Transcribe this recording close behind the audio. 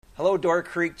Hello, Door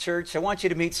Creek Church. I want you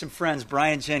to meet some friends,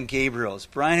 Brian and Jen Gabriels.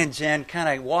 Brian and Jen kind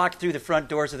of walked through the front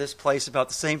doors of this place about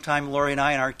the same time Lori and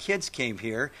I and our kids came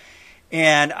here.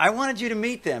 And I wanted you to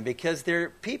meet them because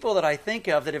they're people that I think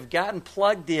of that have gotten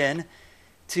plugged in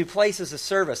to places of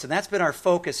service. And that's been our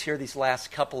focus here these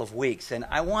last couple of weeks. And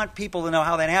I want people to know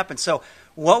how that happened. So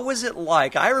what was it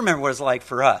like? I remember what it was like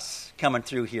for us coming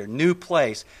through here, new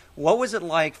place. What was it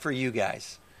like for you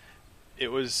guys?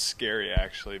 It was scary,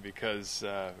 actually, because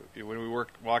when we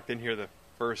walked in here the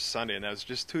first Sunday, and that was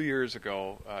just 2 years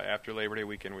ago, after Labor Day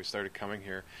weekend, we started coming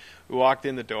here. We walked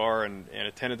in the door and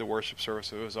attended the worship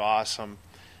service. It was awesome.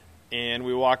 And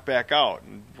we walked back out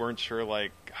and weren't sure,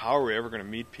 how are we ever going to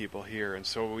meet people here? And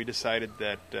so we decided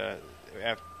that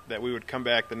that we would come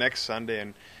back the next Sunday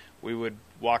and we would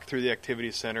walk through the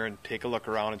activity center and take a look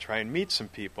around and try and meet some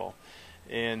people.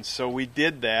 And so we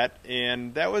did that,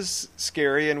 and that was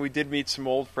scary, and we did meet some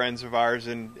old friends of ours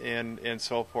and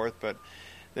so forth. But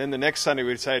then the next Sunday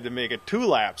we decided to make it 2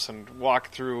 laps and walk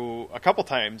through a couple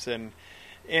times.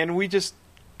 And we just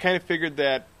kind of figured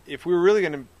that if we were really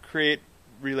going to create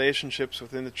relationships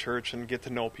within the church and get to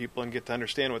know people and get to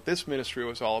understand what this ministry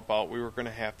was all about, we were going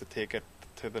to have to take it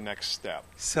to the next step.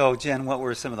 So, Jen, what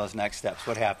were some of those next steps?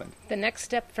 What happened? The next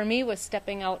step for me was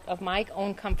stepping out of my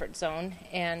own comfort zone,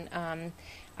 and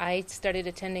I started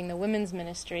attending the women's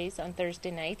ministries on Thursday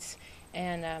nights.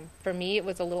 And for me, it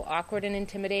was a little awkward and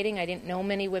intimidating. I didn't know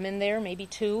many women there, maybe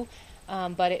 2,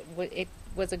 but it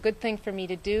was a good thing for me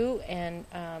to do, and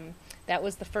that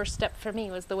was the first step for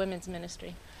me, was the women's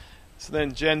ministry. So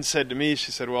then Jen said to me,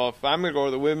 she said, well, if I'm going to go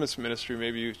to the women's ministry,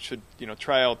 maybe you should,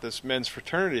 try out this men's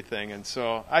fraternity thing. And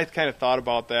so I kind of thought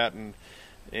about that,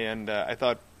 and I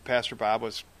thought Pastor Bob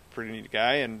was a pretty neat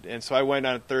guy. And so I went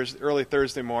on early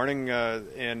Thursday morning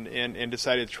and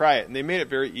decided to try it. And they made it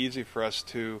very easy for us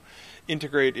to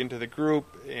integrate into the group.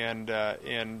 And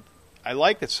I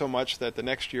liked it so much that the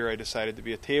next year I decided to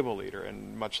be a table leader,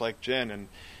 and much like Jen.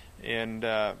 And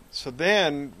so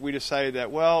then we decided that,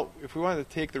 well, if we wanted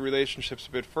to take the relationships a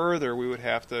bit further, we would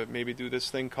have to maybe do this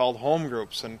thing called home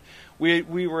groups. And we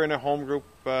were in a home group,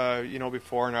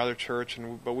 before in another church,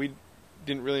 but we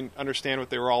didn't really understand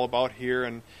what they were all about here.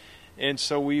 And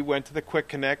so we went to the Quick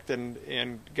Connect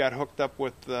and got hooked up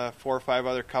with 4 or 5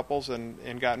 other couples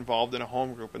and got involved in a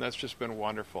home group. And that's just been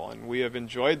wonderful. And we have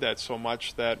enjoyed that so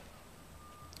much that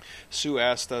Sue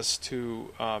asked us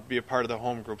to be a part of the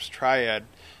home group's triad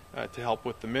to help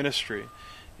with the ministry.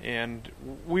 And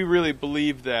we really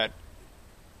believe that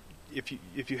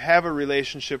if you have a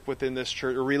relationship within this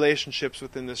church, or relationships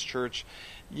within this church,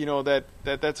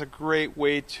 that's a great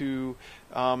way to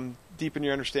deepen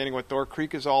your understanding of what Door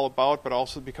Creek is all about, but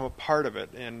also become a part of it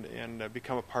and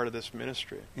become a part of this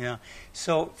ministry. Yeah.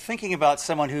 So thinking about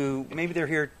someone who maybe they're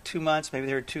here 2 months, maybe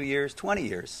they're here 2 years, 20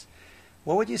 years,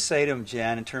 what would you say to them,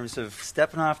 Jen, in terms of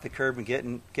stepping off the curb and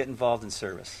get involved in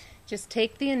service? Just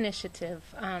take the initiative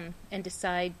and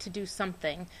decide to do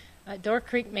something. Door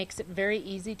Creek makes it very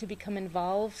easy to become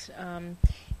involved.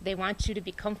 They want you to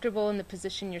be comfortable in the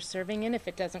position you're serving in. If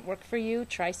it doesn't work for you,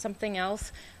 try something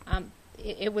else.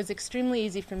 It was extremely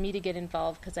easy for me to get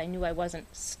involved because I knew I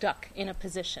wasn't stuck in a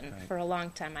position for a long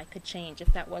time. I could change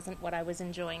if that wasn't what I was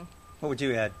enjoying. What would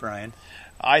you add, Brian?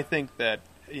 I think that,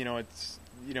 it's,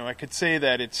 I could say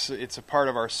that it's a part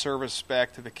of our service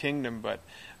back to the kingdom, but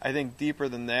I think deeper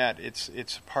than that, it's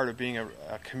a part of being a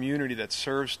community that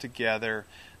serves together,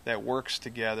 that works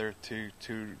together to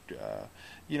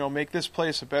make this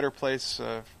place a better place,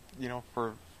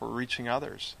 for reaching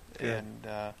others. Good.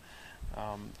 And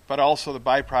but also the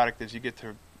byproduct is you get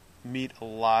to meet a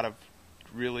lot of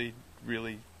really,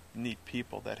 really neat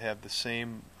people that have the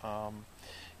same, kind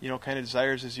of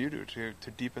desires as you do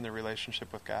to deepen their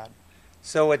relationship with God.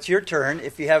 So it's your turn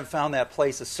if you haven't found that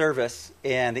place of service.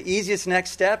 And the easiest next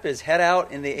step is head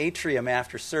out in the atrium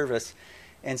after service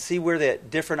and see where the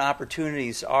different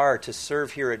opportunities are to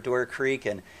serve here at Door Creek.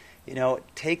 And,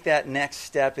 take that next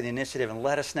step in the initiative and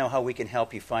let us know how we can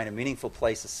help you find a meaningful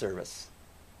place of service.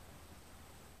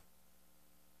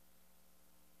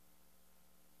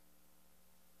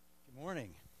 Good morning.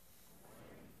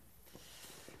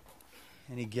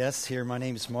 Any guests here? My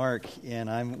name's Mark, and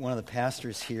I'm one of the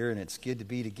pastors here, and it's good to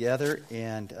be together.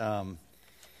 And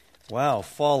wow,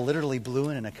 fall literally blew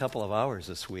in a couple of hours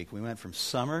this week. We went from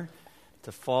summer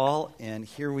to fall, and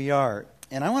here we are.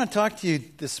 And I want to talk to you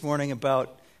this morning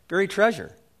about buried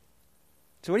treasure.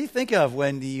 So what do you think of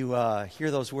when you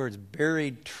hear those words,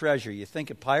 buried treasure? You think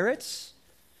of pirates?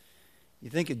 You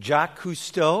think of Jacques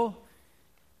Cousteau?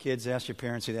 Kids, ask your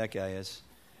parents who that guy is.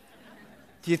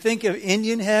 Do you think of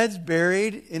Indian heads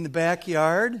buried in the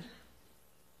backyard?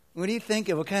 What do you think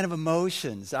of? What kind of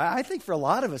emotions? I think for a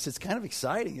lot of us, it's kind of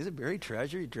exciting. Is it buried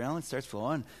treasure? Adrenaline starts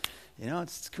flowing. You know,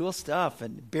 it's cool stuff.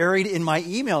 And buried in my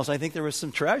emails, I think there was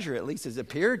some treasure, at least as it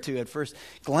appeared to at first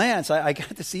glance. I got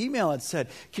this email that said,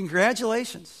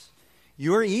 congratulations.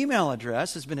 Your email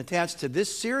address has been attached to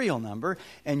this serial number,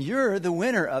 and you're the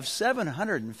winner of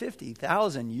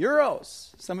 750,000 euros.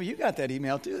 Some of you got that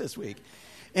email too this week.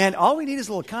 And all we need is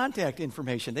a little contact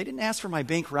information. They didn't ask for my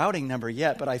bank routing number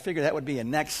yet, but I figured that would be a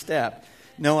next step.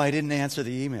 No, I didn't answer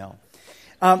the email.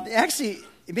 Actually,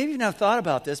 maybe you've not thought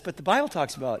about this, but the Bible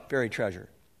talks about buried treasure.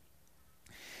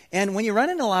 And when you run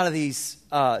into a lot of these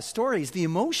stories, the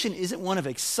emotion isn't one of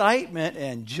excitement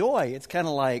and joy. It's kind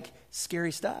of like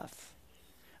scary stuff.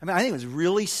 I mean, I think it was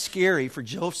really scary for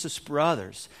Joseph's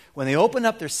brothers when they opened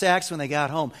up their sacks when they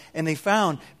got home and they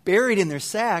found buried in their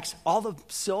sacks all the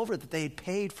silver that they had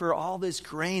paid for all this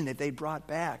grain that they brought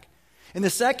back. In the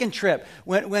second trip,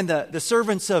 when the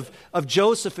servants of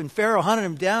Joseph and Pharaoh hunted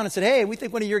him down and said, hey, we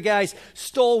think one of your guys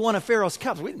stole one of Pharaoh's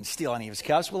cups. We didn't steal any of his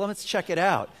cups. Well, let's check it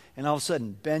out. And all of a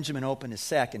sudden, Benjamin opened his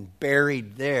sack, and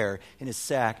buried there in his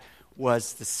sack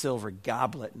was the silver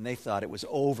goblet, and they thought it was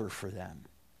over for them.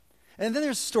 And then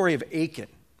there's the story of Achan.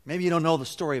 Maybe you don't know the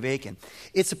story of Achan.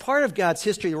 It's a part of God's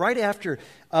history. Right after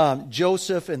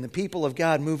Joseph and the people of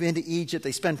God move into Egypt,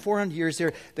 they spend 400 years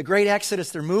there. The great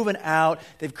Exodus, they're moving out.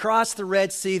 They've crossed the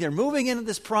Red Sea. They're moving into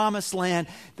this promised land.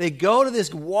 They go to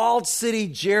this walled city,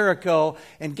 Jericho,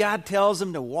 and God tells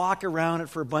them to walk around it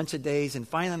for a bunch of days. And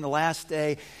finally, on the last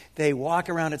day, they walk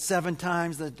around it 7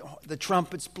 times. The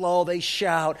trumpets blow, they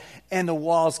shout, and the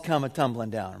walls come a-tumbling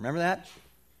down. Remember that?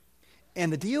 And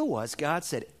the deal was, God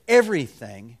said,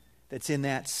 everything that's in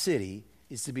that city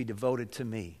is to be devoted to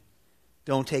me.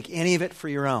 Don't take any of it for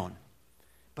your own.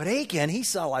 But Achan, he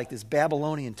saw like this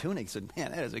Babylonian tunic. He said,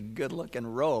 man, that is a good-looking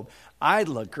robe. I'd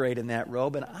look great in that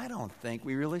robe, and I don't think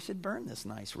we really should burn this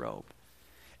nice robe.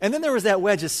 And then there was that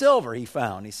wedge of silver he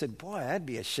found. He said, boy, I'd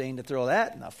be ashamed to throw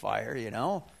that in the fire, you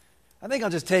know. I think I'll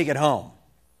just take it home.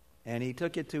 And he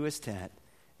took it to his tent,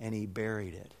 and he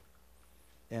buried it.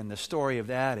 And the story of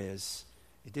that is,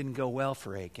 it didn't go well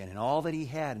for Achan. And all that he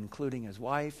had, including his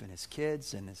wife and his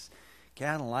kids and his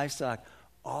cattle and livestock,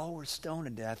 all were stoned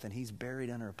to death, and he's buried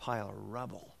under a pile of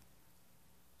rubble.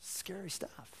 Scary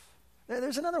stuff.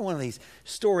 There's another one of these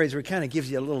stories where it kind of gives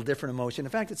you a little different emotion.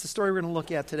 In fact, it's the story we're going to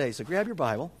look at today. So grab your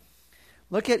Bible.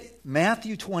 Look at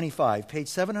Matthew 25, page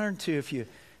 702. If you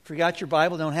forgot your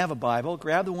Bible, don't have a Bible,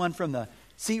 grab the one from the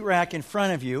seat rack in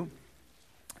front of you.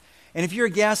 And if you're a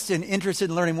guest and interested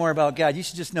in learning more about God, you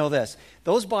should just know this.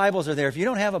 Those Bibles are there. If you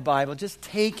don't have a Bible, just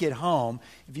take it home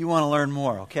if you want to learn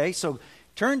more, okay? So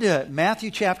turn to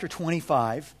Matthew chapter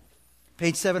 25,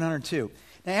 page 702.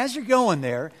 Now, as you're going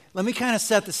there, let me kind of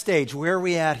set the stage. Where are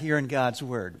we at here in God's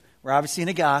Word? We're obviously in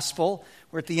a gospel.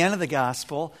 We're at the end of the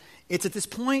gospel. It's at this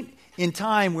point in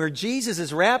time where Jesus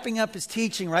is wrapping up his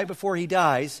teaching right before he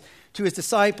dies to his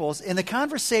disciples, and the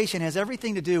conversation has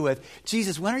everything to do with,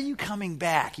 Jesus, when are you coming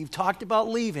back? You've talked about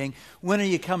leaving. When are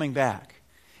you coming back?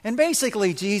 And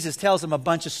basically, Jesus tells them a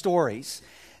bunch of stories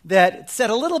that said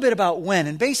a little bit about when.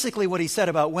 And basically what he said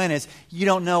about when is, you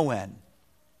don't know when.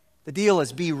 The deal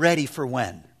is, be ready for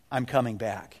when I'm coming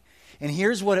back. And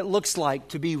here's what it looks like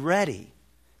to be ready,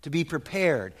 to be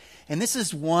prepared. And this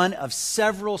is one of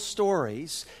several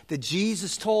stories that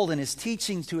Jesus told in his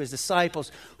teachings to his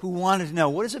disciples who wanted to know,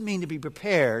 what does it mean to be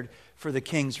prepared for the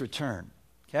King's return?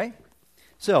 Okay?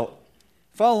 So,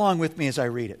 follow along with me as I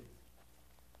read it.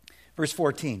 Verse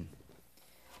 14.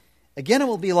 Again, it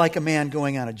will be like a man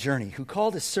going on a journey who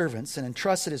called his servants and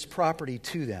entrusted his property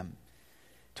to them.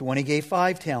 To one he gave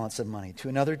 5 talents of money, to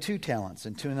another 2 talents,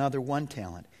 and to another 1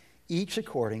 talent, each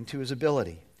according to his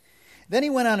ability. Then he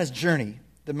went on his journey.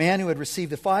 The man who had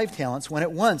received the 5 talents went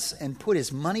at once and put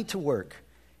his money to work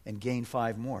and gained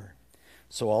 5 more.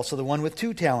 So also the one with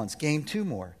 2 talents gained 2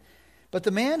 more. But the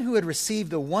man who had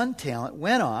received the 1 talent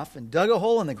went off and dug a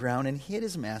hole in the ground and hid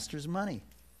his master's money.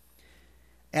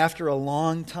 After a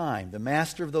long time, the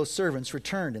master of those servants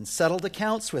returned and settled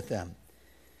accounts with them.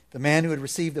 The man who had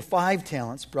received the 5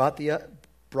 talents brought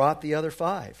the other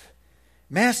 5.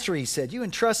 Master, he said, you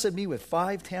entrusted me with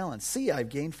 5 talents. See, I've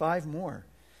gained 5 more.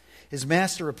 His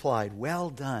master replied, well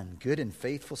done, good and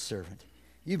faithful servant.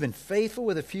 You've been faithful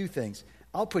with a few things.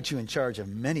 I'll put you in charge of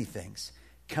many things.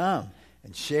 Come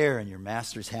and share in your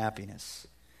master's happiness.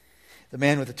 The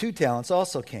man with the 2 talents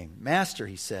also came. Master,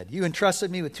 he said, you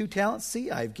entrusted me with 2 talents. See,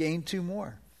 I've gained 2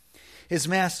 more. His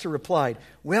master replied,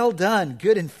 well done,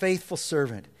 good and faithful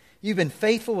servant. You've been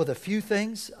faithful with a few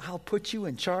things. I'll put you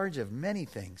in charge of many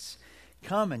things.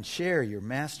 Come and share your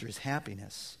master's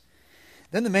happiness.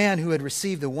 Then the man who had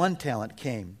received the 1 talent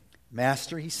came.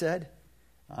 "Master," he said,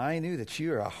 "I knew that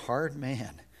you are a hard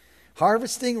man,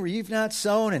 harvesting where you've not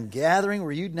sown and gathering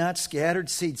where you've not scattered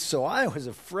seed. So I was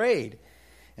afraid,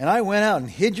 and I went out and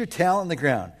hid your talent in the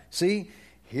ground. See,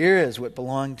 here is what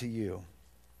belonged to you."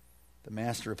 The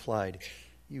master replied,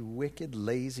 "You wicked,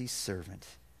 lazy servant.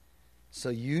 So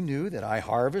you knew that I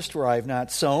harvest where I have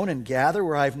not sown and gather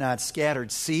where I have not scattered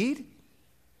seed?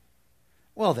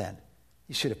 Well then,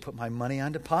 you should have put my money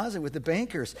on deposit with the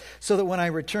bankers, so that when I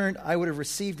returned, I would have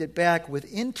received it back with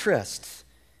interest.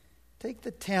 Take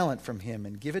the talent from him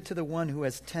and give it to the one who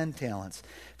has 10 talents.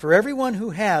 For everyone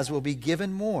who has will be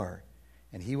given more,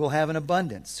 and he will have an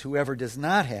abundance. Whoever does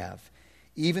not have,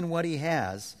 even what he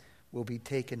has, will be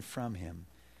taken from him.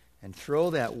 And throw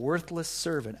that worthless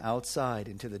servant outside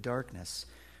into the darkness,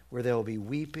 where there will be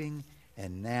weeping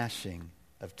and gnashing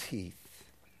of teeth."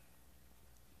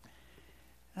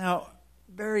 Now,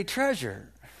 buried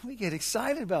treasure. We get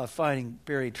excited about finding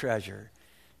buried treasure.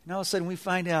 And all of a sudden we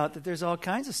find out that there's all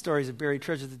kinds of stories of buried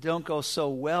treasure that don't go so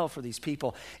well for these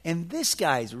people. And this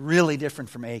guy's really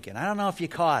different from Achan. I don't know if you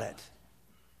caught it.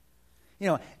 You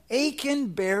know, Achan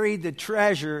buried the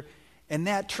treasure, and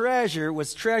that treasure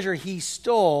was treasure he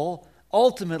stole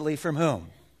ultimately from whom?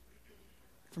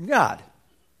 From God.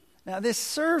 Now this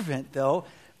servant, though,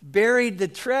 buried the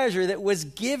treasure that was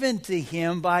given to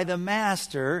him by the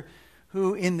master,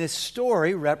 who in this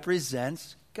story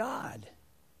represents God.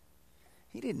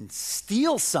 He didn't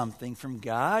steal something from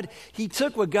God. He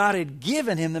took what God had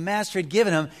given him, the master had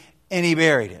given him, and he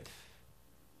buried it.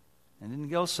 And it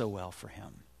didn't go so well for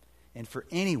him and for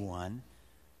anyone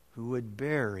who would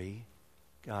bury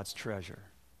God's treasure.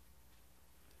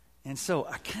 And so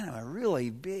a really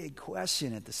big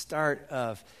question at the start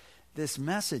of this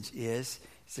message is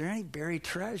there any buried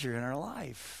treasure in our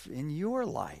life, in your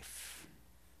life?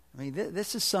 I mean,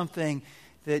 this is something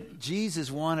that Jesus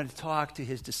wanted to talk to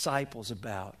his disciples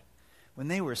about. When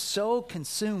they were so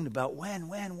consumed about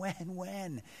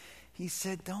when, he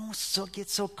said, don't get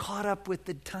so caught up with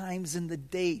the times and the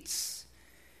dates.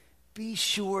 Be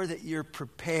sure that you're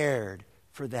prepared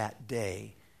for that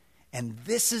day. And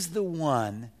this is the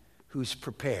one who's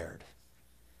prepared,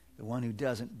 the one who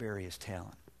doesn't bury his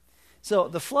talent. So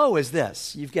the flow is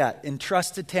this. You've got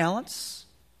entrusted talents,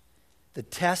 the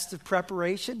test of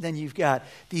preparation. Then you've got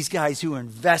these guys who are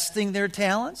investing their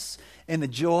talents and the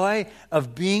joy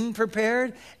of being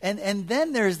prepared. And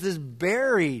then there's this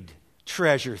buried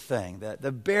treasure thing,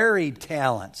 the buried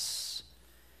talents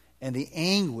and the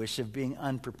anguish of being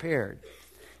unprepared.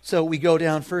 So we go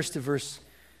down first to verse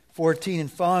 14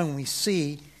 and following, and we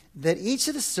see that each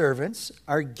of the servants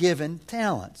are given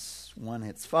talents. One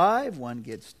gets 5, one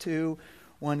gets 2,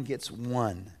 one gets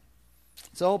 1.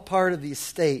 It's all part of the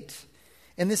estate.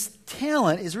 And this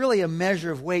talent is really a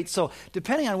measure of weight. So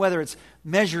depending on whether it's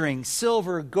measuring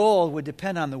silver or gold would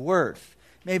depend on the worth.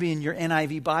 Maybe in your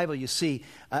NIV Bible you see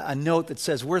a note that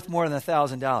says worth more than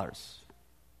 $1,000.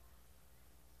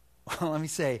 Well, let me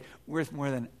say worth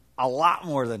a lot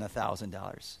more than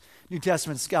 $1,000. New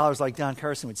Testament scholars like Don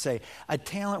Carson would say a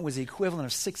talent was the equivalent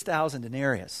of 6,000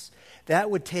 denarius. That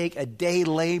would take a day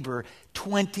labor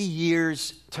 20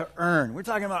 years to earn. We're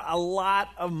talking about a lot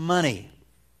of money,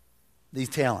 these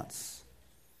talents.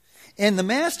 And the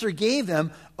master gave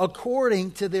them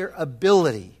according to their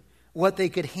ability, what they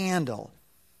could handle.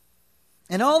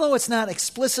 And although it's not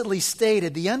explicitly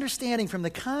stated, the understanding from the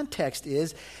context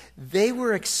is they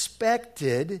were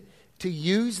expected to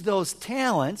use those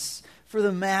talents for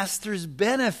the master's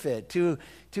benefit, to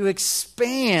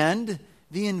expand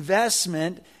the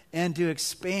investment and to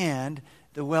expand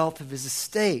the wealth of his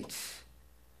estate.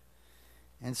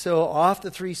 And so off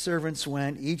the 3 servants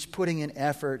went, each putting in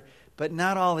effort, but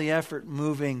not all the effort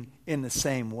moving in the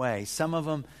same way. Some of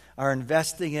them are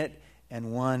investing it,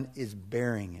 and one is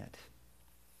bearing it.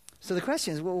 So the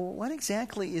question is, well, what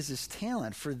exactly is this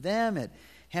talent? For them, it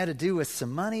had to do with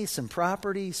some money, some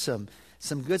property, some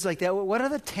goods like that. What are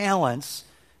the talents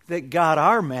that God,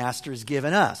 our master, has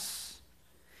given us?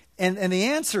 And the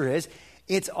answer is,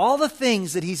 it's all the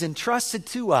things that he's entrusted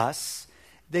to us,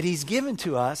 that he's given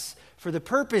to us for the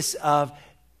purpose of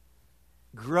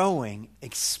growing,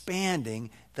 expanding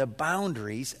the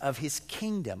boundaries of his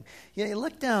kingdom. You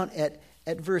look down at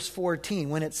verse 14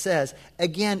 when it says,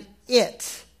 again,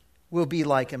 it will be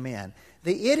like a man.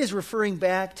 The it is referring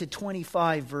back to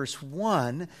 25 verse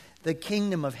 1, the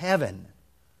kingdom of heaven.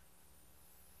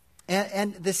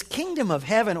 And this kingdom of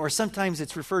heaven, or sometimes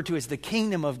it's referred to as the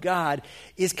kingdom of God,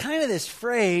 is kind of this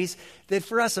phrase that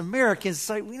for us Americans, it's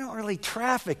like we don't really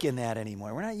traffic in that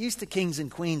anymore. We're not used to kings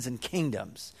and queens and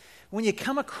kingdoms. When you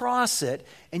come across it,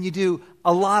 and you do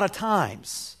a lot of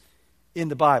times, in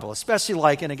the Bible, especially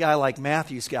like in a guy like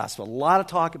Matthew's gospel. A lot of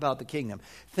talk about the kingdom.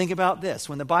 Think about this.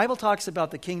 When the Bible talks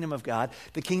about the kingdom of God,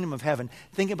 the kingdom of heaven,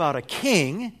 think about a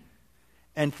king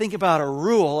and think about a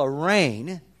rule, a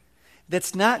reign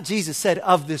that's not, Jesus said,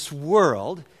 of this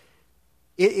world.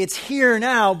 It's here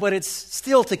now, but it's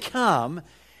still to come.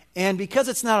 And because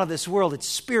it's not of this world, it's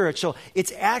spiritual.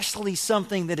 It's actually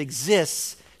something that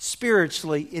exists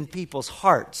spiritually in people's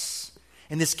hearts.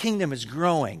 And this kingdom is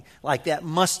growing like that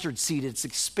mustard seed. It's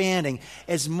expanding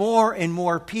as more and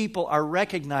more people are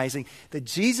recognizing that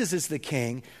Jesus is the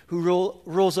king who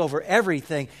rules over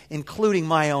everything, including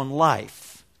my own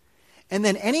life. And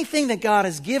then anything that God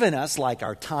has given us, like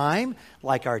our time,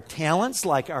 like our talents,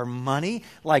 like our money,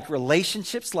 like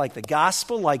relationships, like the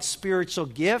gospel, like spiritual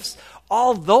gifts,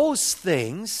 all those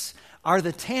things are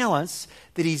the talents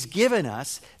that he's given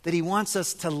us, that he wants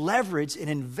us to leverage and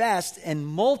invest and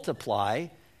multiply,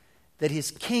 that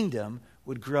his kingdom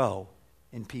would grow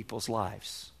in people's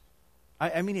lives.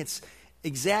 I mean, it's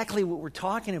exactly what we're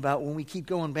talking about when we keep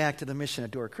going back to the mission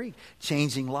at Door Creek,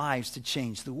 changing lives to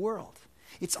change the world.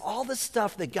 It's all the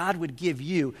stuff that God would give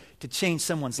you to change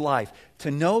someone's life,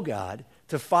 to know God,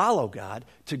 to follow God,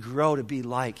 to grow to be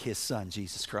like his son,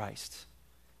 Jesus Christ.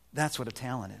 That's what a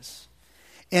talent is.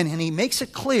 And he makes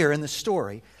it clear in the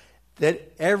story that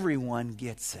everyone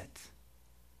gets it.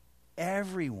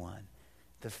 Everyone.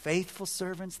 The faithful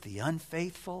servants, the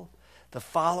unfaithful, the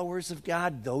followers of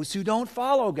God, those who don't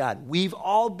follow God. We've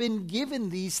all been given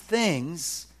these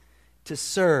things to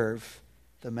serve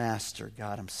the Master,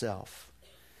 God himself.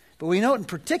 But we note in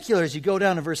particular, as you go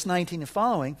down to verse 19 and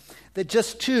following, that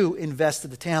just 2 invested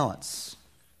the talents.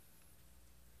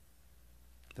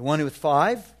 The one with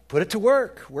 5 put it to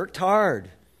work, worked hard.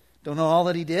 Don't know all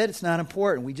that he did. It's not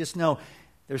important. We just know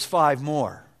there's 5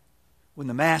 more. When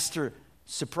the master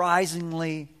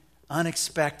surprisingly,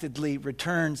 unexpectedly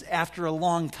returns after a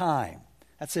long time.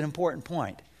 That's an important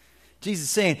point. Jesus is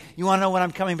saying, you want to know when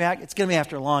I'm coming back? It's going to be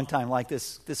after a long time, like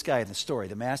this guy in the story,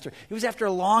 the master. It was after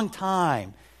a long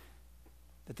time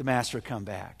that the master would come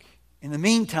back. In the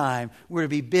meantime, we're to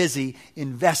be busy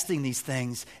investing these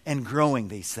things and growing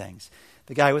these things.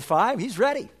 The guy with 5, he's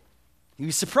ready. He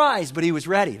was surprised, but he was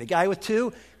ready. The guy with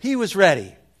 2, he was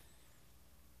ready.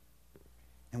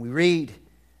 And we read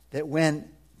that when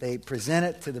they present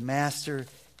it to the master,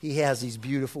 he has these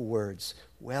beautiful words.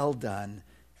 Well done,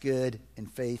 good and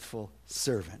faithful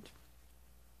servant.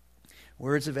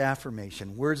 Words of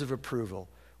affirmation, words of approval,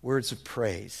 words of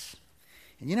praise.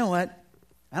 And you know what?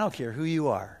 I don't care who you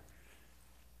are,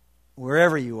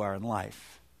 wherever you are in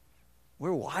life.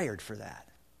 We're wired for that.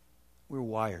 We're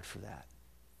wired for that.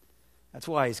 That's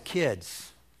why as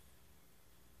kids,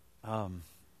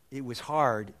 it was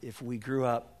hard if we grew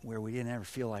up where we didn't ever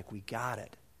feel like we got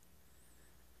it.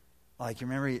 Like, you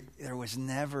remember, there was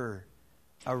never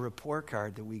a report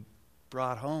card that we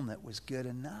brought home that was good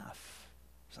enough.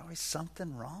 There's always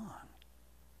something wrong.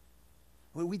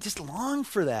 We just long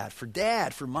for that, for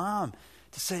Dad, for Mom,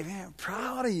 to say, man, I'm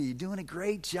proud of you. You're doing a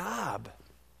great job.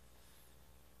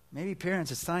 Maybe parents,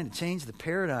 it's time to change the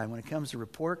paradigm when it comes to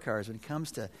report cards, when it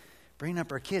comes to bringing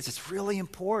up our kids. It's really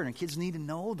important. Kids need to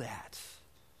know that.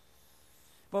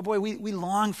 But boy, we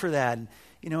long for that. And,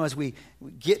 you know, as we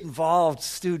get involved,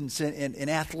 students, in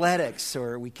athletics,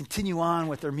 or we continue on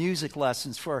with our music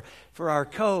lessons for our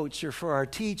coach or for our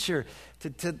teacher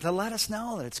to let us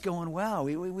know that it's going well.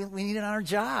 We need it on our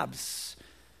jobs.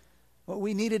 Well,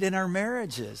 we need it in our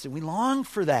marriages, and we long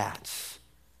for that.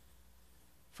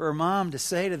 For a mom to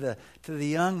say to the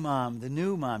young mom, the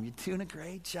new mom, you're doing a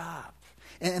great job.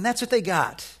 And that's what they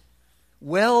got.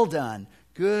 Well done,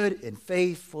 good and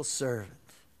faithful servant.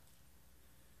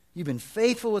 You've been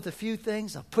faithful with a few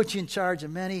things. I'll put you in charge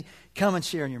of many. Come and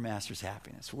share in your master's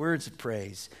happiness. Words of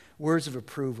praise, words of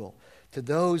approval to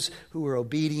those who are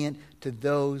obedient, to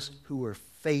those who are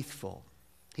faithful.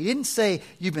 He didn't say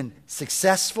you've been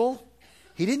successful.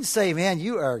 He didn't say, man,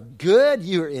 you are good,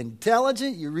 you're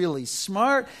intelligent, you're really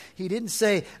smart. He didn't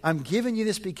say, I'm giving you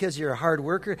this because you're a hard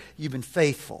worker. You've been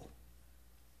faithful.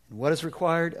 And what is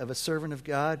required of a servant of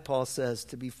God? Paul says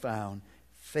to be found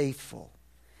faithful.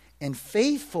 And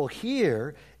faithful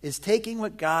here is taking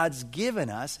what God's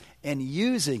given us and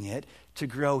using it to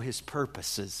grow his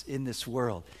purposes in this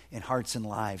world, in hearts and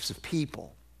lives of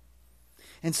people.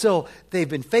 And so they've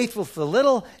been faithful for the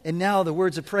little, and now the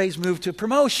words of praise move to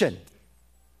promotion.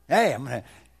 Hey,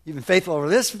 you've been faithful over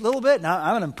this little bit, now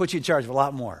I'm going to put you in charge of a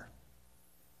lot more.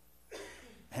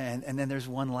 And then there's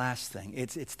one last thing.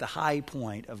 It's the high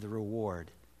point of the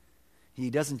reward. He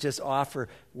doesn't just offer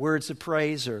words of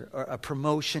praise or a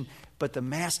promotion, but the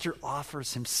master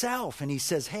offers himself. And he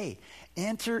says, hey,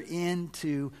 enter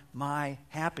into my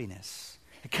happiness.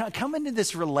 Come into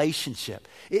this relationship.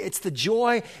 It's the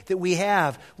joy that we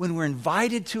have when we're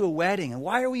invited to a wedding. And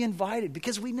why are we invited?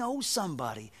 Because we know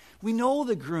somebody. We know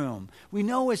the groom. We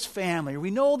know his family. Or we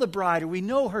know the bride. Or we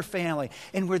know her family.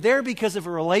 And we're there because of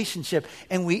a relationship.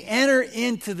 And we enter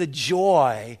into the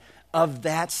joy of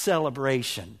that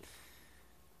celebration.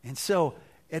 And so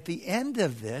at the end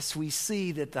of this, we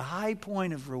see that the high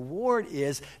point of reward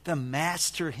is the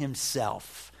master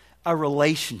himself. A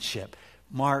relationship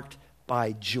marked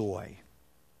by joy.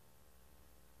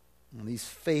 And these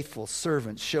faithful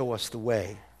servants show us the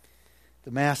way.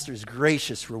 The master's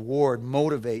gracious reward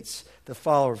motivates the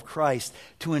follower of Christ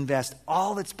to invest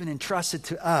all that's been entrusted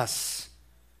to us,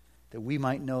 that we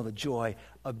might know the joy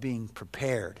of being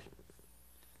prepared,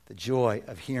 the joy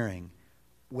of hearing,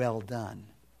 well done.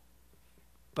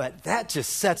 But that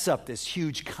just sets up this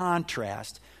huge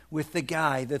contrast with the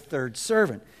guy, the third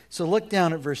servant. So look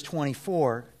down at verse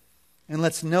 24, and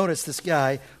let's notice this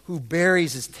guy who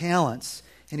buries his talents,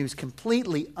 and he was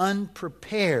completely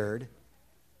unprepared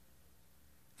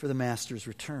for the master's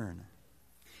return.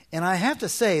 And I have to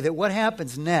say that what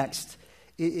happens next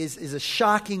is a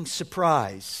shocking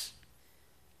surprise.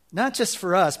 Not just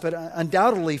for us, but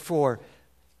undoubtedly for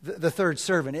the third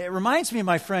servant. It reminds me of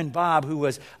my friend Bob, who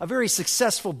was a very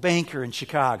successful banker in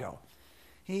Chicago.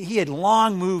 He had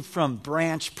long moved from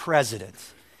branch president.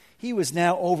 He was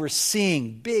now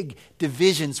overseeing big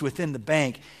divisions within the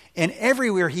bank. And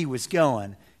everywhere he was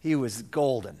going, he was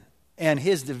golden. And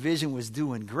his division was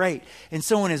doing great. And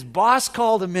so when his boss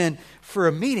called him in for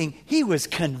a meeting, he was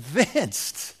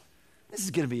convinced this is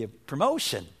going to be a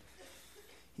promotion.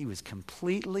 He was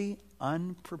completely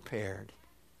unprepared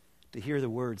to hear the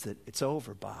words that, it's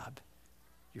over, Bob.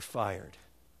 You're fired.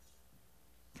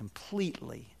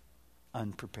 Completely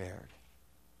unprepared.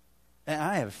 And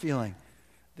I have a feeling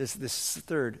this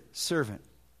third servant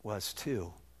was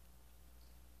too.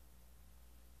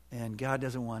 And God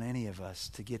doesn't want any of us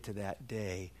to get to that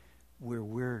day where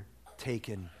we're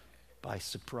taken by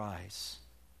surprise.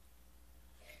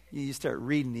 You start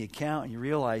reading the account and you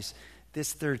realize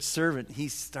this third servant,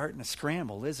 he's starting to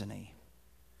scramble, isn't he?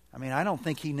 I mean, I don't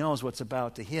think he knows what's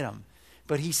about to hit him.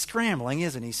 But he's scrambling,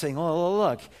 isn't he? He's saying,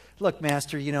 oh, look,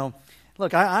 master,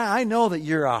 look, I know that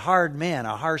you're a hard man,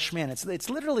 a harsh man. It's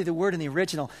literally the word in the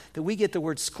original that we get the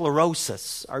word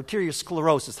sclerosis,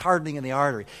 arteriosclerosis, hardening in the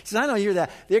artery. He says, I know you're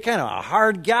kind of a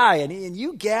hard guy, and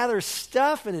you gather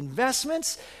stuff and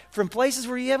investments from places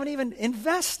where you haven't even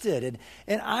invested.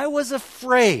 And I was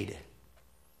afraid.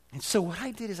 And so what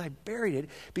I did is I buried it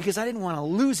because I didn't want to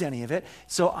lose any of it.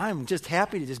 So I'm just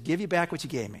happy to just give you back what you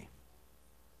gave me.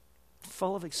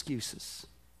 Full of excuses.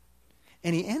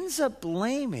 And he ends up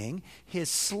blaming his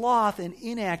sloth and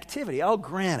inactivity. I'll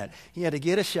grant it. He had to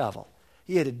get a shovel.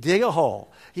 He had to dig a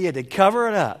hole. He had to cover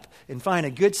it up and find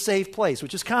a good, safe place,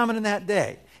 which is common in that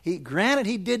day. Granted,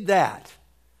 he did that.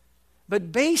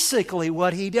 But basically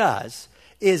what he does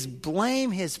is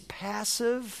blame his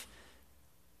passive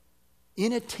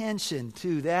inattention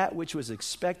to that which was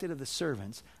expected of the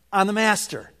servants on the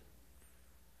master.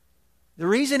 The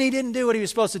reason he didn't do what he was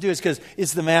supposed to do is because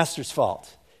it's the master's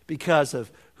fault, because of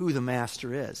who the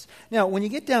master is. Now, when you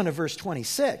get down to verse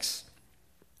 26,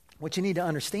 what you need to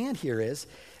understand here is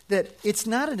that it's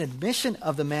not an admission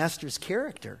of the master's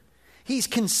character. He's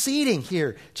conceding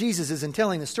here, Jesus is in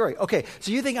telling the story. Okay,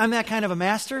 so you think I'm that kind of a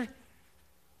master?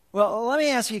 Well, let me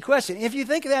ask you a question. If you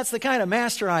think that's the kind of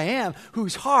master I am,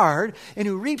 who's hard and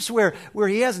who reaps where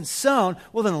he hasn't sown,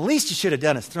 well, then the least you should have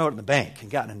done is throw it in the bank and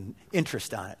gotten an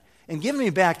interest on it and given me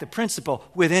back the principal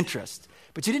with interest.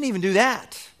 But you didn't even do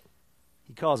that.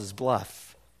 He calls his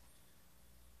bluff.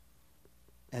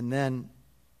 And then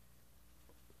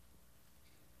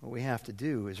what we have to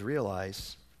do is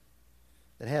realize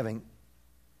that having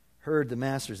heard the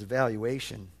master's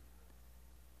evaluation,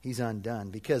 he's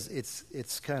undone, because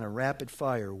it's kind of rapid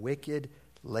fire, wicked,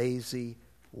 lazy,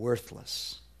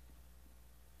 worthless.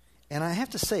 And I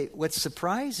have to say, what's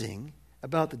surprising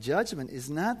about the judgment is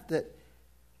not that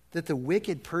the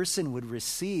wicked person would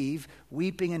receive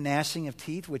weeping and gnashing of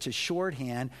teeth, which is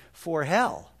shorthand for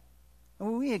hell. I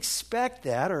mean, we expect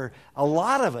that, or a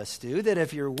lot of us do, that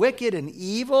if you're wicked and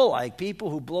evil, like people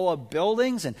who blow up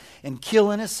buildings and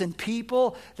kill innocent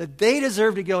people, that they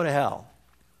deserve to go to hell.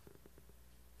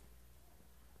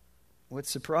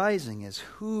 What's surprising is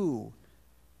who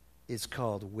is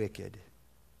called wicked,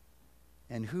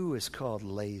 and who is called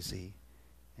lazy,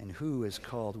 and who is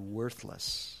called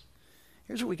worthless.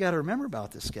 Here's what we got to remember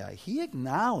about this guy. He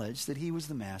acknowledged that he was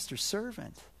the master's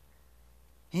servant.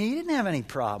 He didn't have any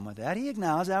problem with that. He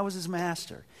acknowledged that was his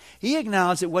master. He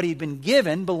acknowledged that what he'd been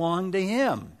given belonged to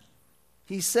him.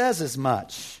 He says as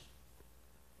much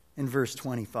in verse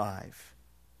 25.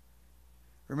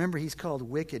 Remember, he's called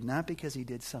wicked not because he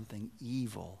did something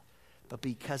evil, but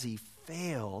because he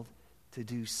failed to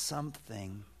do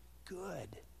something good.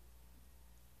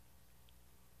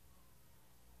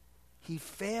 He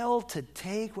failed to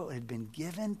take what had been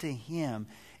given to him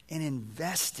and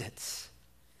invest it.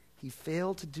 He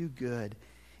failed to do good,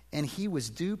 and he was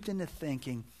duped into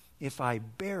thinking, if I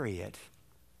bury it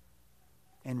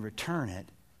and return it,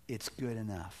 it's good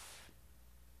enough.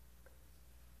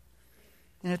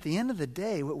 And at the end of the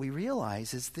day, what we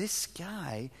realize is this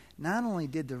guy not only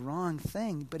did the wrong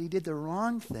thing, but he did the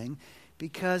wrong thing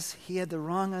because he had the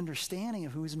wrong understanding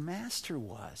of who his master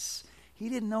was. He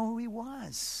didn't know who he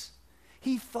was.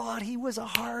 He thought he was a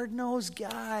hard-nosed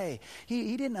guy.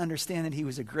 He didn't understand that he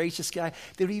was a gracious guy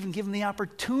that would even give him the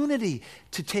opportunity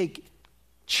to take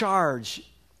charge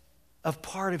of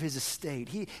part of his estate.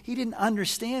 He didn't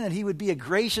understand that he would be a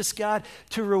gracious God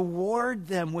to reward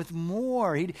them with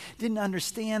more. He didn't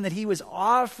understand that he was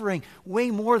offering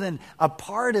way more than a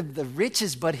part of the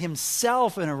riches, but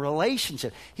himself in a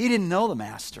relationship. He didn't know the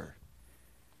master.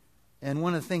 And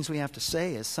one of the things we have to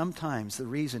say is sometimes the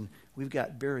reason we've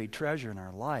got buried treasure in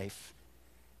our life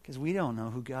because we don't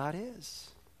know who God is.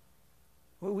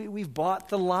 We've bought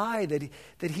the lie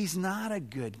that he's not a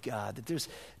good God, that there's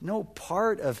no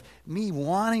part of me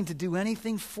wanting to do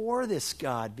anything for this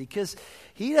God because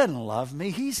he doesn't love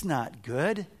me, he's not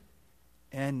good.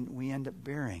 And we end up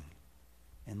burying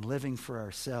and living for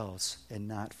ourselves and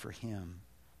not for him.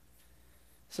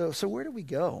 So where do we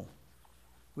go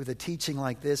with a teaching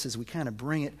like this as we kind of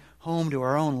bring it home to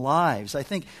our own lives? I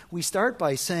think we start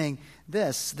by saying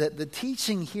this, that the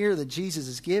teaching here that Jesus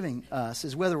is giving us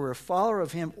is whether we're a follower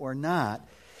of him or not,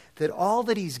 that all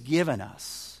that he's given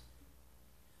us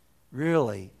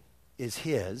really is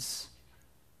his,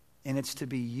 and it's to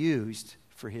be used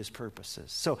for his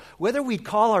purposes. So whether we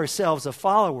call ourselves a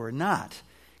follower or not,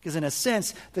 because in a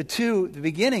sense, the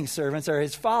beginning servants are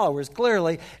his followers,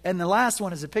 clearly, and the last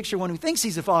one is a picture of one who thinks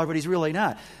he's a follower, but he's really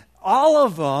not. All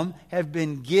of them have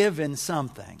been given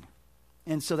something.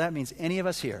 And so that means any of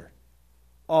us here,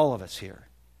 all of us here,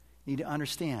 need to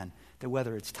understand that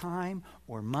whether it's time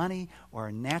or money or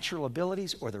our natural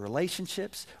abilities or the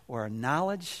relationships or our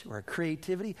knowledge or our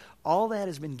creativity, all that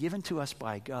has been given to us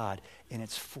by God, and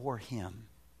it's for him.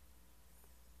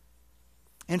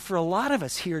 And for a lot of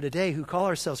us here today who call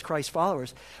ourselves Christ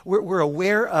followers, we're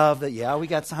aware of that, we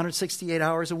got 168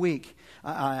 hours a week.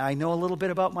 I know a little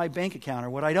bit about my bank account or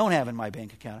what I don't have in my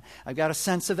bank account. I've got a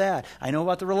sense of that. I know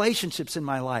about the relationships in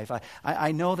my life.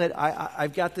 I know that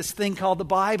I've got this thing called the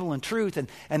Bible and truth,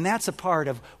 and that's a part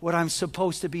of what I'm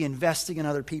supposed to be investing in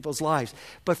other people's lives.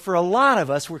 But for a lot of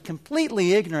us, we're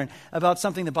completely ignorant about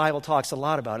something the Bible talks a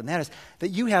lot about, and that is that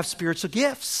you have spiritual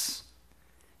gifts.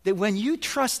 That when you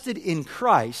trusted in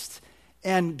Christ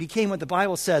and became what the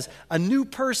Bible says, a new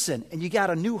person, and you got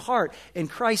a new heart, and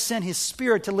Christ sent his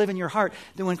Spirit to live in your heart,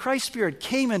 then when Christ's Spirit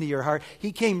came into your heart,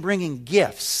 he came bringing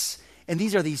gifts. And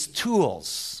these are these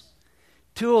tools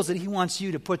that he wants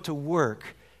you to put to work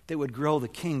that would grow the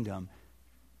kingdom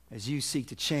as you seek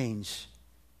to change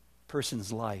a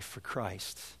person's life for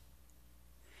Christ.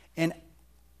 And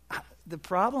the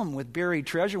problem with buried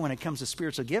treasure when it comes to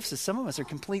spiritual gifts is some of us are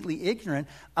completely ignorant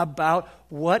about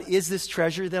what is this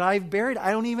treasure that I've buried.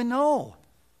 I don't even know.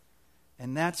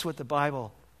 And that's what the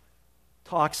Bible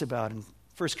talks about. In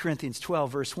 1 Corinthians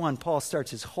 12, verse 1, Paul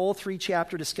starts his whole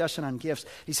 3-chapter discussion on gifts.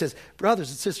 He says, brothers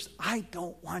and sisters, I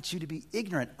don't want you to be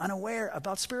ignorant, unaware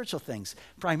about spiritual things,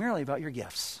 primarily about your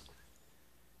gifts.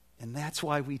 And that's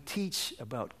why we teach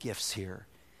about gifts here.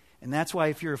 And that's why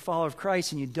if you're a follower of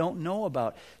Christ and you don't know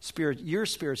about your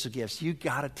spiritual gifts, you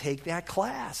got to take that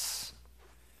class.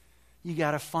 You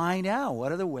got to find out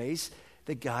what are the ways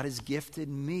that God has gifted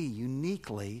me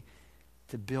uniquely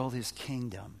to build his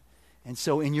kingdom. And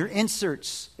so in your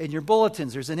inserts, in your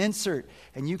bulletins, there's an insert,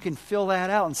 and you can fill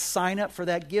that out and sign up for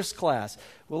that gifts class.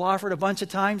 We'll offer it a bunch of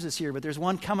times this year, but there's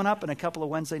one coming up in a couple of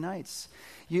Wednesday nights.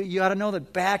 You ought to know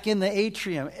that back in the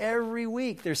atrium, every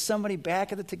week, there's somebody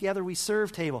back at the Together We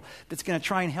Serve table that's going to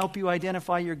try and help you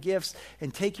identify your gifts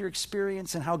and take your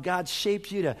experience and how God shaped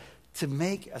you to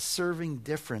make a serving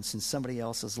difference in somebody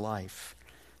else's life.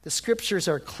 The scriptures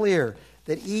are clear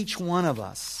that each one of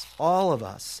us, all of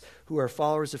us who are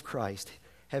followers of Christ,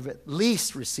 have at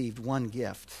least received one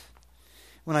gift.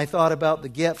 When I thought about the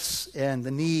gifts and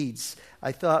the needs,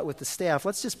 I thought with the staff,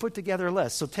 let's just put together a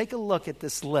list. So take a look at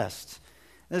this list.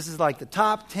 This is like the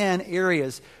top 10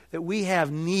 areas that we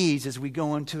have needs as we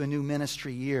go into a new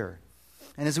ministry year.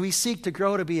 And as we seek to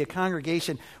grow to be a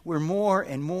congregation where more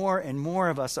and more and more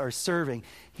of us are serving,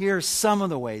 here are some of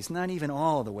the ways, not even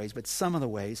all of the ways, but some of the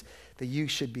ways that you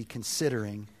should be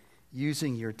considering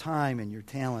using your time and your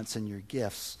talents and your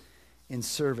gifts in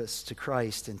service to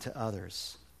Christ and to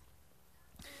others.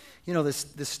 You know,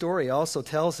 this story also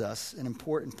tells us an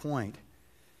important point,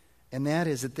 and that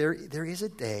is that there is a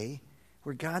day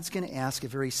where God's going to ask a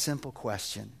very simple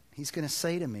question. He's going to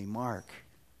say to me, Mark,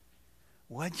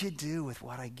 what'd you do with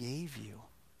what I gave you?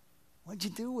 What'd you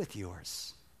do with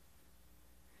yours?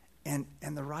 And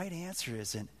the right answer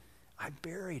isn't, I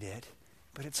buried it,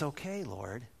 but it's okay,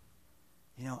 Lord.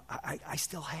 You know, I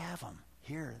still have them.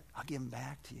 Here, I'll give them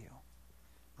back to you.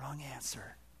 Wrong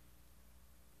answer.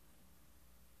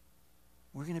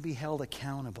 We're going to be held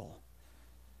accountable.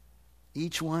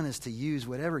 Each one is to use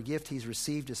whatever gift he's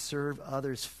received to serve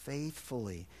others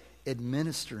faithfully,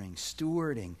 administering,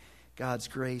 stewarding God's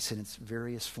grace in its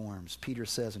various forms. Peter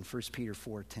says in 1 Peter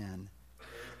 4:10,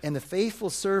 and the faithful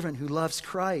servant who loves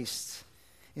Christ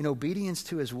in obedience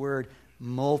to his word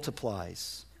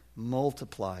multiplies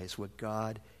what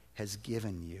God has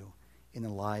given you in the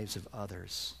lives of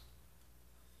others.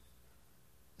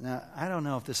 Now, I don't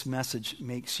know if this message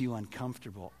makes you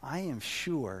uncomfortable. I am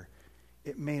sure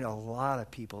it made a lot of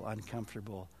people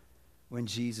uncomfortable when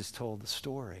Jesus told the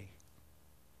story.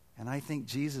 And I think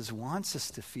Jesus wants us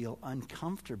to feel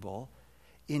uncomfortable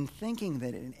in thinking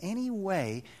that in any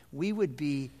way we would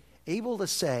be able to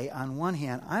say, on one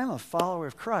hand, I'm a follower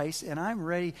of Christ and I'm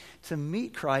ready to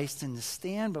meet Christ and to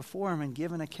stand before him and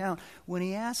give an account when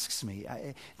he asks me.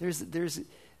 There's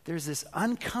this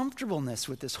uncomfortableness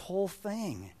with this whole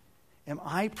thing. Am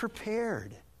I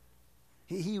prepared?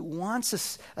 He wants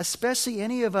us, especially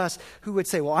any of us who would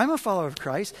say, well, I'm a follower of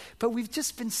Christ, but we've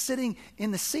just been sitting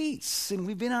in the seats and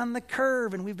we've been on the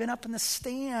curve and we've been up in the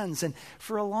stands, and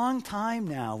for a long time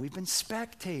now we've been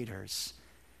spectators.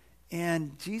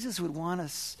 And Jesus would want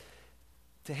us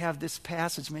to have this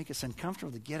passage make us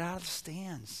uncomfortable, to get out of the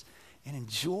stands and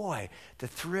enjoy the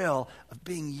thrill of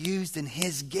being used in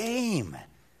his game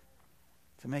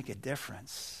to make a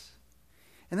difference.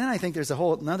 And then I think there's a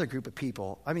whole another group of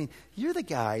people. I mean, you're the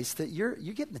guys that you're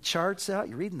getting the charts out,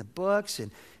 you're reading the books, and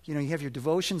you know, you have your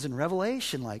devotions in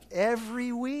Revelation like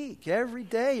every week, every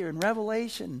day you're in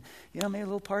Revelation. You know, maybe a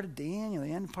little part of Daniel,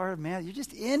 the end part of Matthew.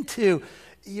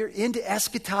 You're into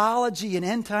eschatology and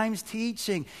end times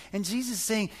teaching. And Jesus is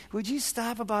saying, would you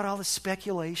stop about all the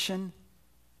speculation?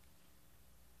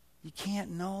 You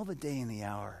can't know the day and the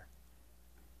hour.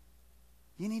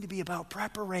 You need to be about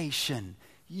preparation.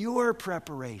 Your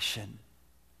preparation.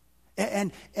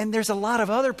 And there's a lot of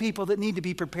other people that need to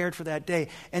be prepared for that day.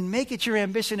 And make it your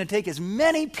ambition to take as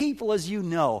many people as you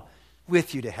know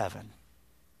with you to heaven.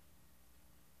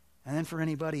 And then for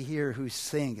anybody here who's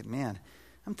thinking, man,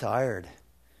 I'm tired.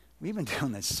 We've been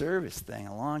doing this service thing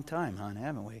a long time,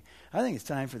 haven't we? I think it's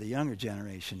time for the younger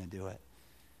generation to do it.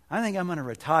 I think I'm going to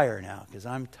retire now because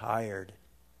I'm tired.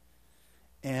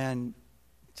 And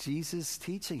Jesus'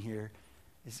 teaching here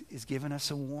is giving us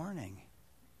a warning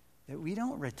that we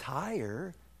don't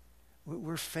retire.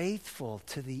 We're faithful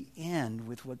to the end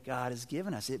with what God has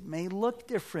given us. It may look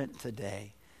different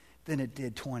today than it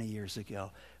did 20 years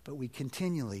ago, but we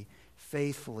continually,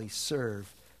 faithfully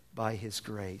serve by his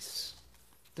grace.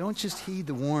 Don't just heed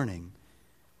the warning.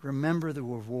 Remember the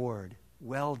reward.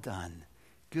 Well done,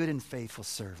 good and faithful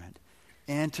servant.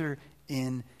 Enter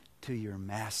into your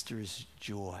master's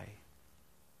joy.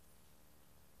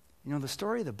 You know, the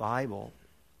story of the Bible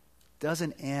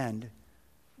doesn't end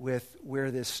with where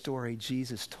this story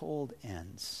Jesus told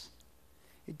ends.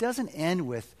 It doesn't end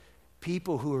with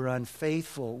people who are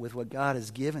unfaithful with what God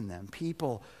has given them.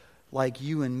 People like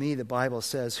you and me, the Bible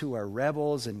says, who are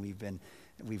rebels, and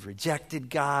we've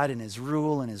rejected God and his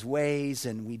rule and his ways,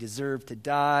 and we deserve to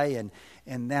die,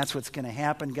 and that's what's going to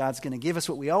happen. God's going to give us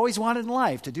what we always wanted in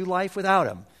life, to do life without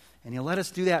him. And he'll let us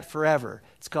do that forever.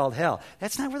 It's called hell.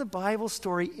 That's not where the Bible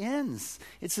story ends.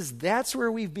 It says that's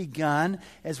where we've begun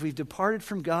as we've departed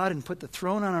from God and put the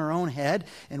throne on our own head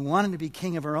and wanted to be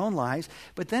king of our own lives.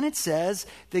 But then it says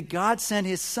that God sent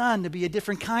his son to be a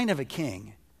different kind of a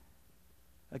king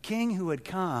who would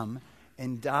come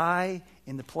and die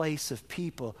in the place of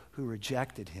people who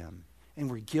rejected him and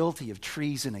were guilty of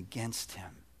treason against him.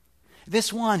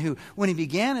 This one who, when he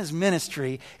began his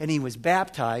ministry and he was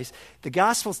baptized, the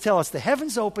Gospels tell us the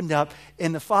heavens opened up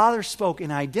and the Father spoke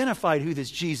and identified who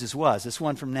this Jesus was, this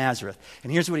one from Nazareth.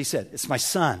 And here's what he said, it's my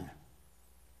son.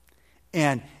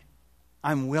 And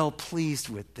I'm well pleased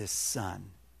with this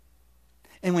son.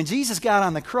 And when Jesus got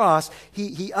on the cross,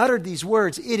 he uttered these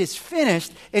words, it is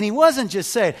finished. And he wasn't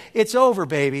just saying, it's over,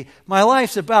 baby. My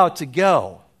life's about to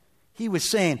go. He was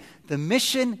saying, the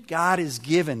mission God has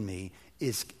given me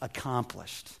is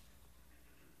accomplished.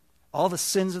 All the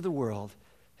sins of the world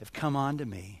have come onto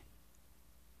me.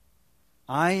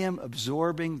 I am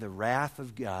absorbing the wrath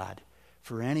of God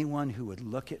for anyone who would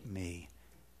look at me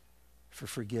for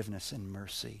forgiveness and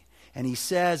mercy. And he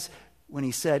says, when he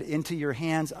said, into your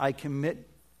hands I commit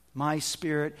my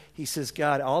spirit, he says,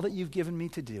 God, all that you've given me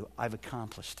to do, I've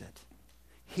accomplished it.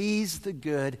 He's the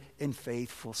good and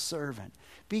faithful servant.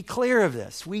 Be clear of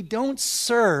this. We don't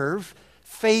serve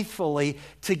faithfully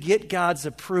to get God's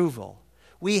approval.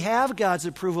 We have God's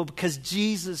approval because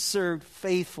Jesus served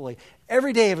faithfully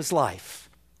every day of his life.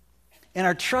 And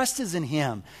our trust is in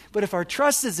him. But if our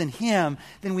trust is in him,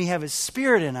 then we have his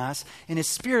Spirit in us, and his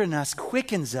Spirit in us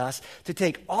quickens us to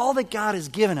take all that God has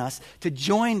given us to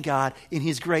join God in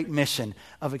his great mission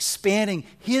of expanding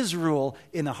his rule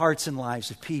in the hearts and lives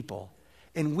of people.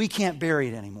 And we can't bury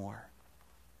it anymore.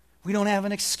 We don't have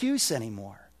an excuse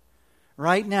anymore.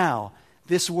 Right now,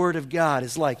 this Word of God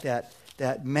is like that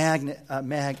a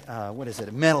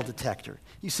metal detector.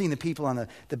 You've seen the people on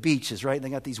the beaches, right? They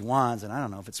got these wands, and I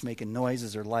don't know if it's making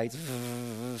noises or lights,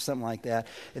 something like that.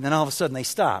 And then all of a sudden they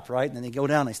stop, right? And then they go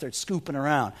down, they start scooping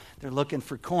around. They're looking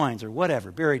for coins or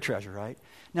whatever, buried treasure, right?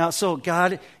 Now, so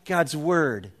God's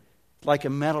Word, like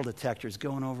a metal detector, is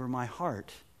going over my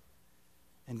heart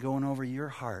and going over your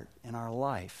heart and our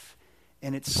life.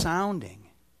 And it's sounding.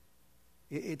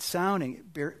 It's sounding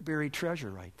buried treasure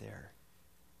right there.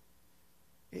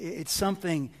 It's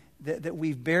something that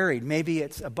we've buried. Maybe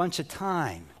it's a bunch of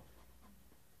time.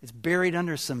 It's buried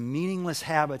under some meaningless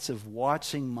habits of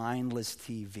watching mindless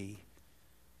TV.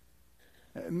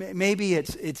 Maybe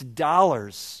it's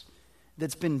dollars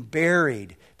that's been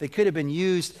buried that could have been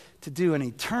used to do an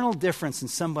eternal difference in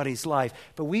somebody's life,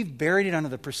 but we've buried it under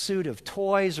the pursuit of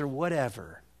toys or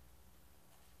whatever.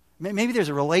 Maybe there's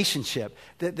a relationship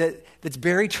that's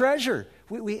buried treasure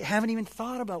we haven't even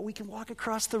thought about. We can walk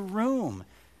across the room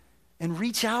and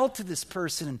reach out to this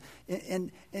person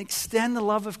and extend the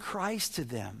love of Christ to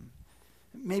them.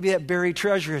 Maybe that buried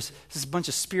treasure is this bunch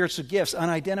of spiritual gifts,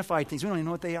 unidentified things. We don't even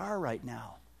know what they are right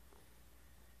now.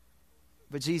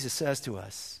 But Jesus says to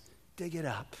us, dig it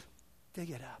up. Dig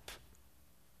it up.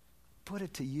 Put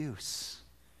it to use.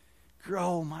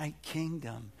 Grow my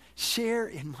kingdom. Share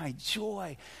in my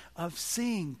joy of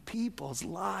seeing people's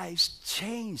lives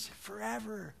changed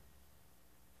forever.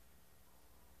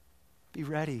 Be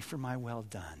ready for my well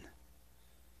done.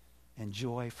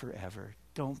 Enjoy forever.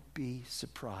 Don't be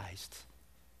surprised.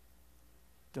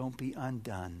 Don't be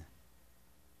undone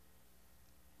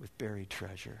with buried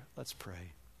treasure. Let's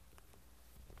pray.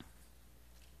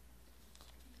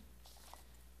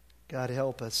 God,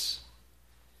 help us.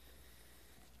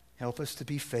 Help us to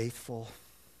be faithful.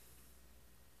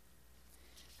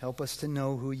 Help us to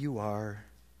know who you are.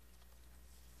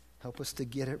 Help us to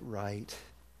get it right.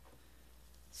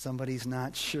 Somebody's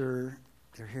not sure.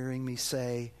 They're hearing me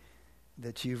say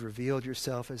that you've revealed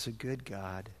yourself as a good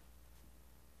God,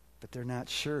 but they're not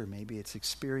sure. Maybe it's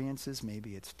experiences,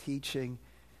 maybe it's teaching.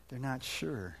 They're not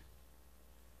sure.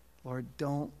 Lord,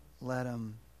 don't let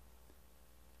them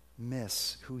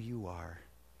miss who you are.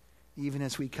 Even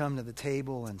as we come to the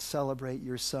table and celebrate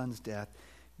your Son's death,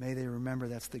 may they remember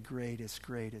that's the greatest,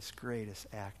 greatest, greatest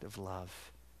act of love.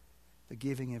 The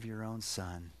giving of your own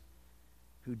Son,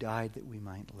 who died that we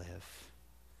might live.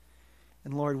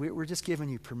 And Lord, we're just giving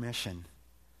you permission.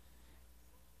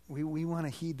 We want to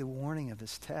heed the warning of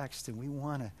this text, and we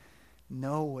want to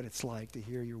know what it's like to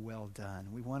hear your well done.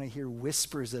 We want to hear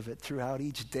whispers of it throughout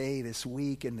each day, this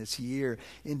week, and this year,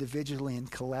 individually and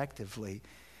collectively.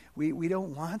 We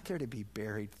don't want there to be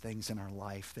buried things in our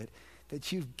life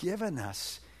that you've given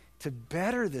us to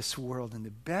better this world and to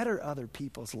better other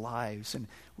people's lives. And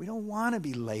we don't want to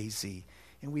be lazy.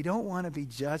 And we don't want to be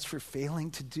judged for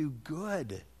failing to do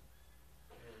good.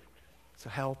 So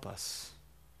help us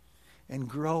and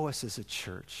grow us as a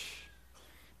church.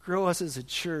 Grow us as a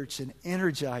church and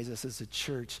energize us as a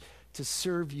church to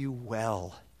serve you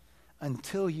well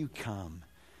until you come,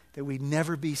 that we'd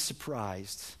never be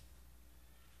surprised,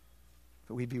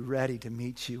 but we'd be ready to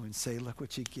meet you and say, look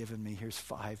what you've given me. Here's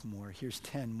 5 more. Here's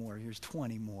 10 more. Here's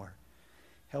 20 more.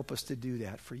 Help us to do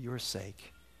that for your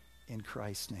sake. In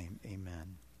Christ's name,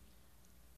 amen.